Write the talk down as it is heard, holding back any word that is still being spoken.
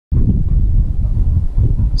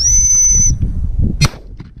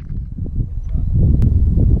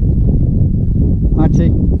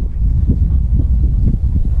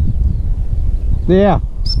Yeah.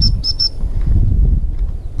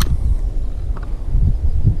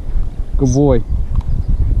 Good boy.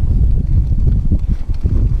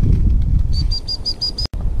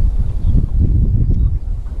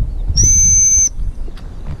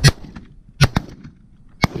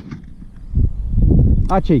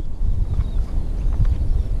 Archie.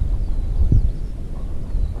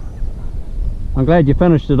 I'm glad you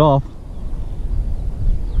finished it off.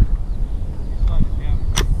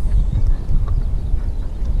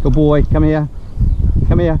 Good boy, come here.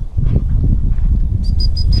 Come here.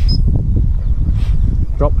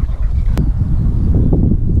 Drop.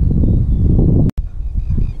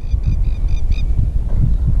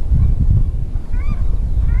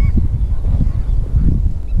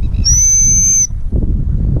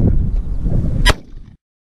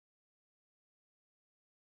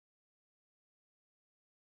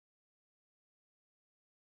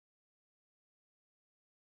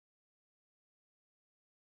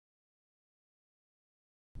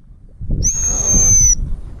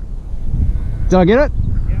 Did I get it?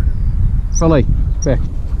 Yeah. Fully. Back.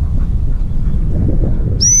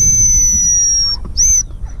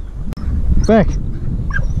 Back.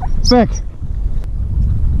 Back.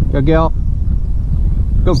 Good girl.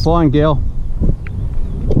 Good flying girl.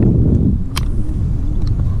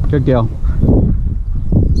 Good girl.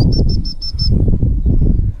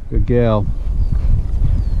 Good girl.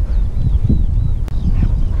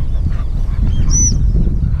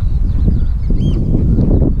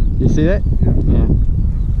 You see that? Yeah.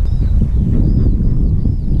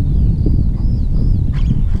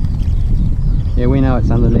 Yeah, we know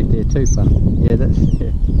it's underneath there too, but yeah, that's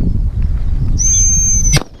yeah.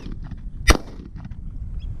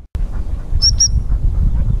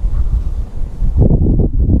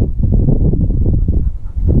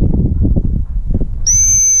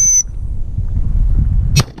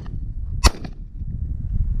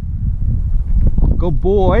 Good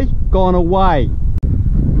boy, gone away.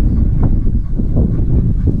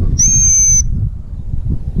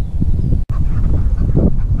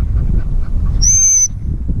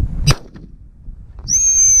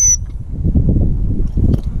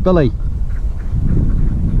 Billy.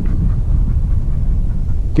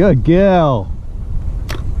 Good girl.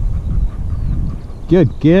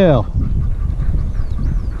 Good girl.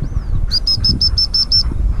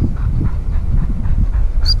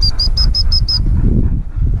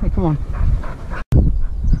 Hey, come on.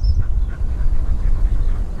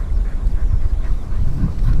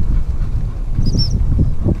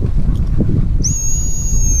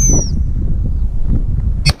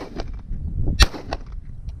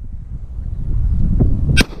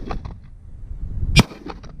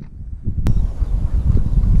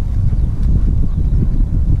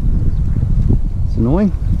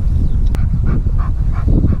 Annoying.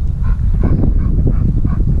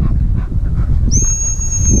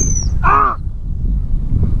 Ah!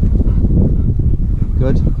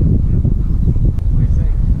 Good.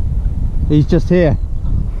 He's just here.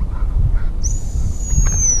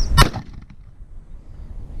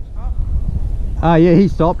 Ah, yeah, he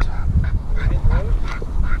stopped.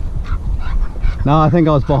 No, I think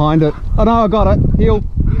I was behind it. Oh no, I got it. Heel.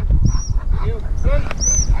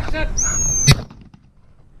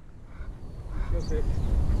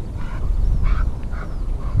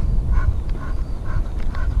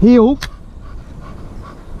 Heel.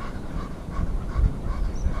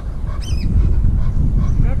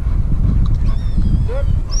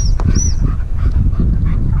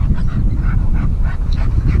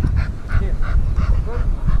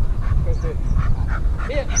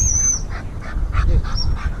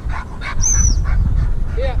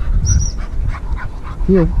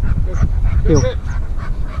 Heel. Heel.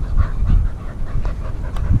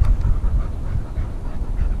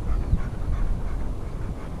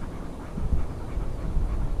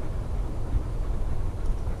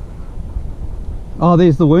 Oh,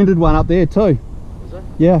 there's the wounded one up there too. Is it?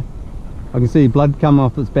 Yeah. I can see blood come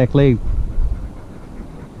off its back leg.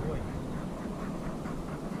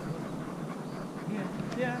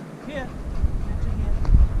 Here.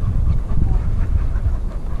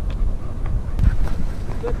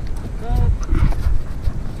 Good.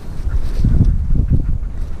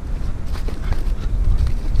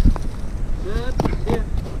 Here.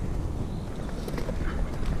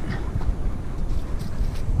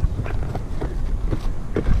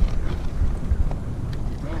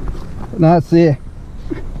 No, it's there.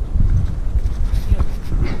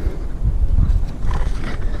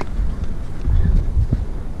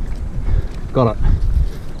 Got it.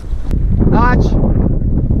 Arch,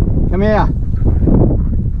 come here.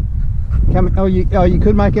 Come. Oh, you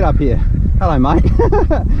could make it up here. Hello, mate.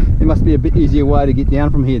 There must be a bit easier way to get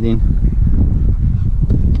down from here then.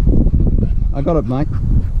 I got it, mate.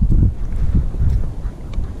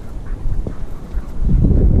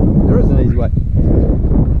 There is an easy way.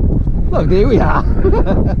 Look, there we are.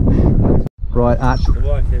 Right, Arch. The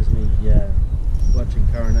wife has me watching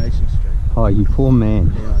Coronation Street. Oh, you poor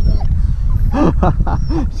man. Yeah, I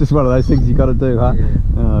know. It's just one of those things you got to do, huh? Yeah.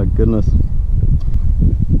 Oh, goodness.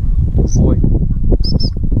 Boy.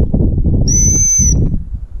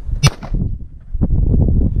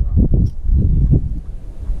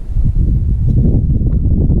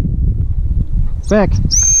 Back.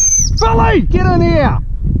 Billy, get in here!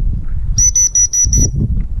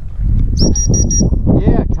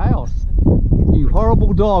 Yeah, chaos. You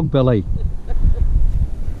horrible dog, Billy.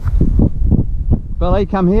 Billy,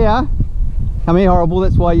 come here. Come here, horrible.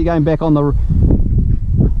 That's why you're going back on the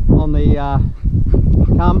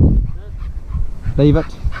come. Leave it.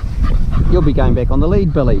 You'll be going back on the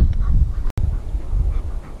lead, Billy.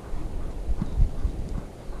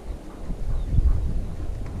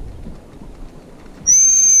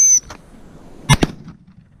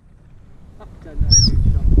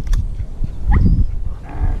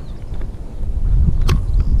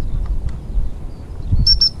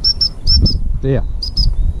 There.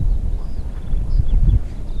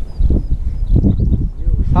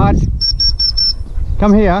 Hart,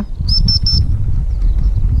 come here.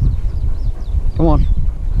 Come on.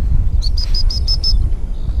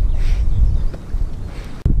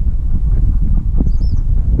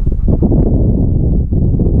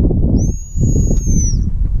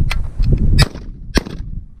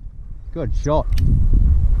 Good shot.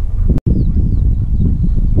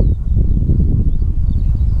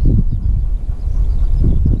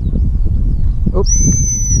 Oop.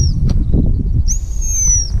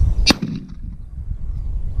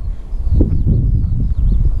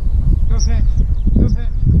 Go fetch. Go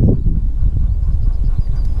fetch.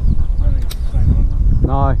 I think it's the same one.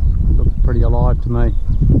 No, looks pretty alive to me. See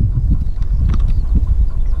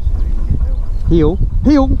if we can get that one. Heel,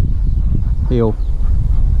 heel, heel.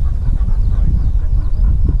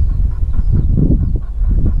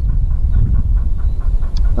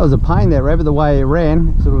 That was a pain, that rabbit, the way it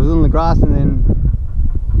ran. Sort of was in the grass and then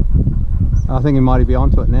I think he might be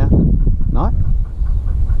onto it now. No?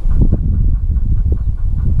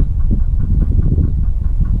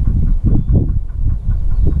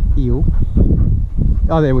 Heel.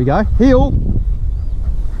 Oh, there we go. Heel.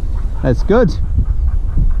 That's good.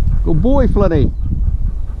 Good boy, Flitty.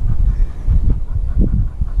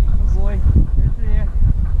 Good boy. Get there.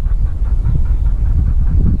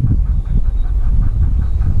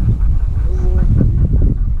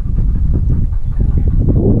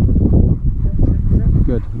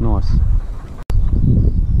 Good, nice.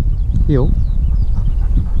 Heel.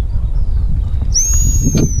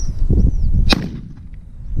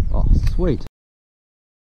 Oh, sweet.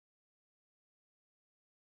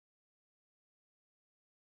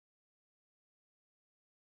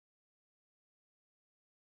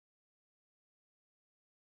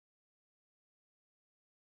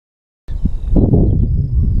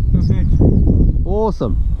 Go fetch.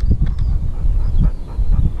 Awesome.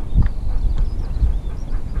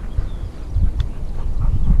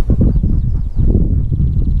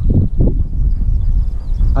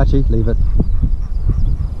 Archie, leave it.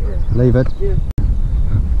 Yeah. Leave it. Yeah.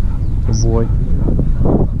 Good boy.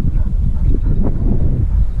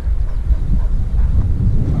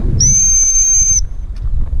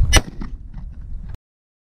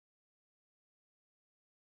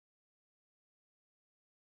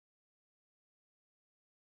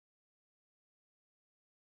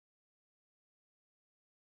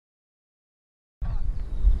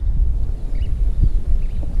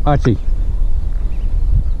 Archie.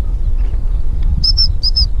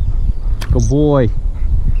 Good boy.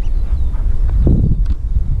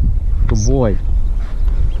 Good boy.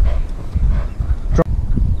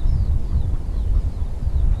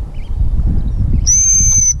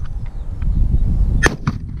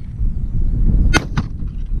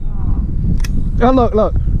 Oh, look,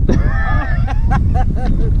 look.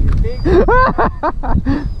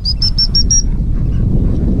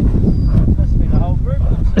 Must be the whole group.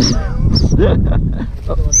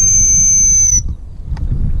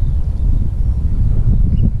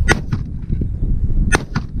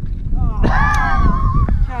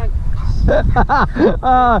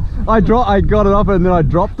 I got it up and then I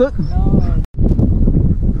dropped it. No.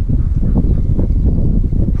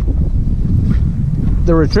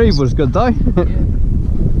 The retrieve was good though. Yeah.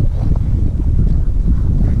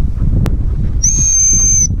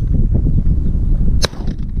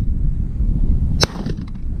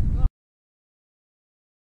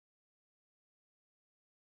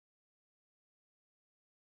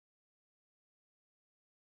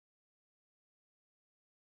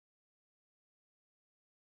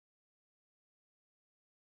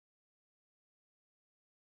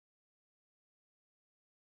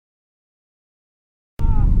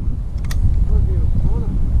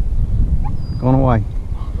 Gone away.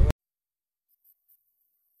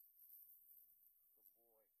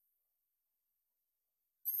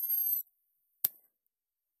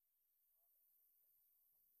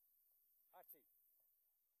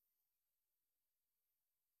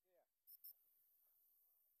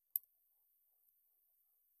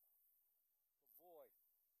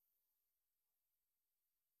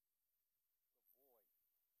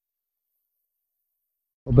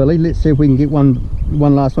 Well, Billy, let's see if we can get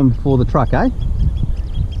one last one before the truck, eh?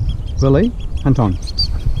 Billy, hunt on. You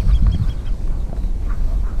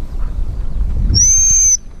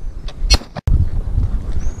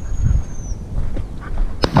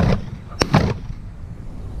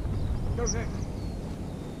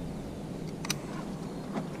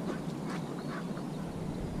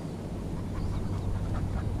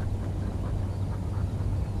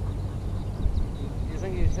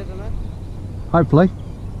think he's hitting it? Hopefully.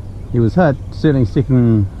 He was hit, certainly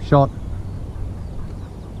second shot.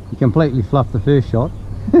 He completely fluffed the first shot.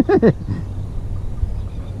 Both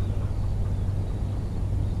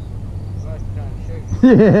can't shoot.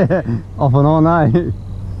 Yeah, off and on, eh?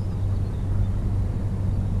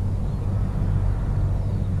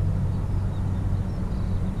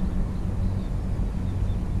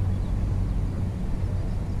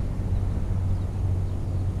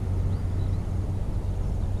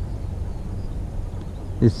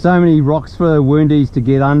 There's so many rocks for the woundies to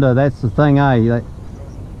get under, that's the thing, eh?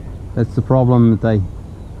 That's the problem, that they,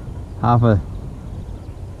 half a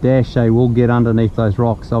dash they will get underneath those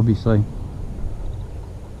rocks, obviously.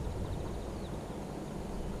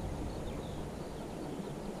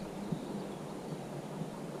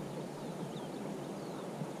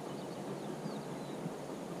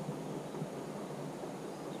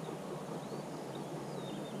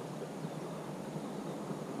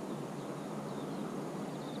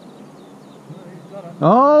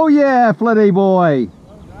 Oh yeah, Flitty boy!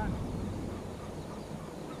 Well done.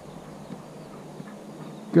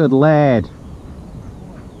 Good lad.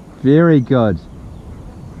 Very good.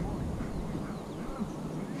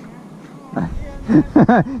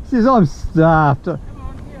 Says I'm stuffed.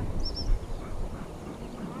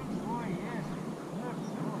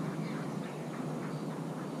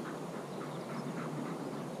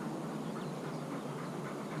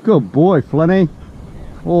 Good boy, Flinny.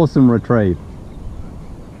 Awesome retrieve.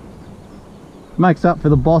 Makes up for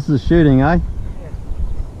the boss's shooting, eh?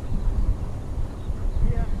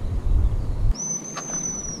 Yeah.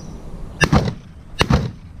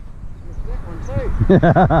 That one too.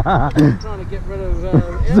 Trying to get rid of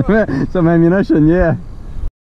ammo. Some ammunition, yeah.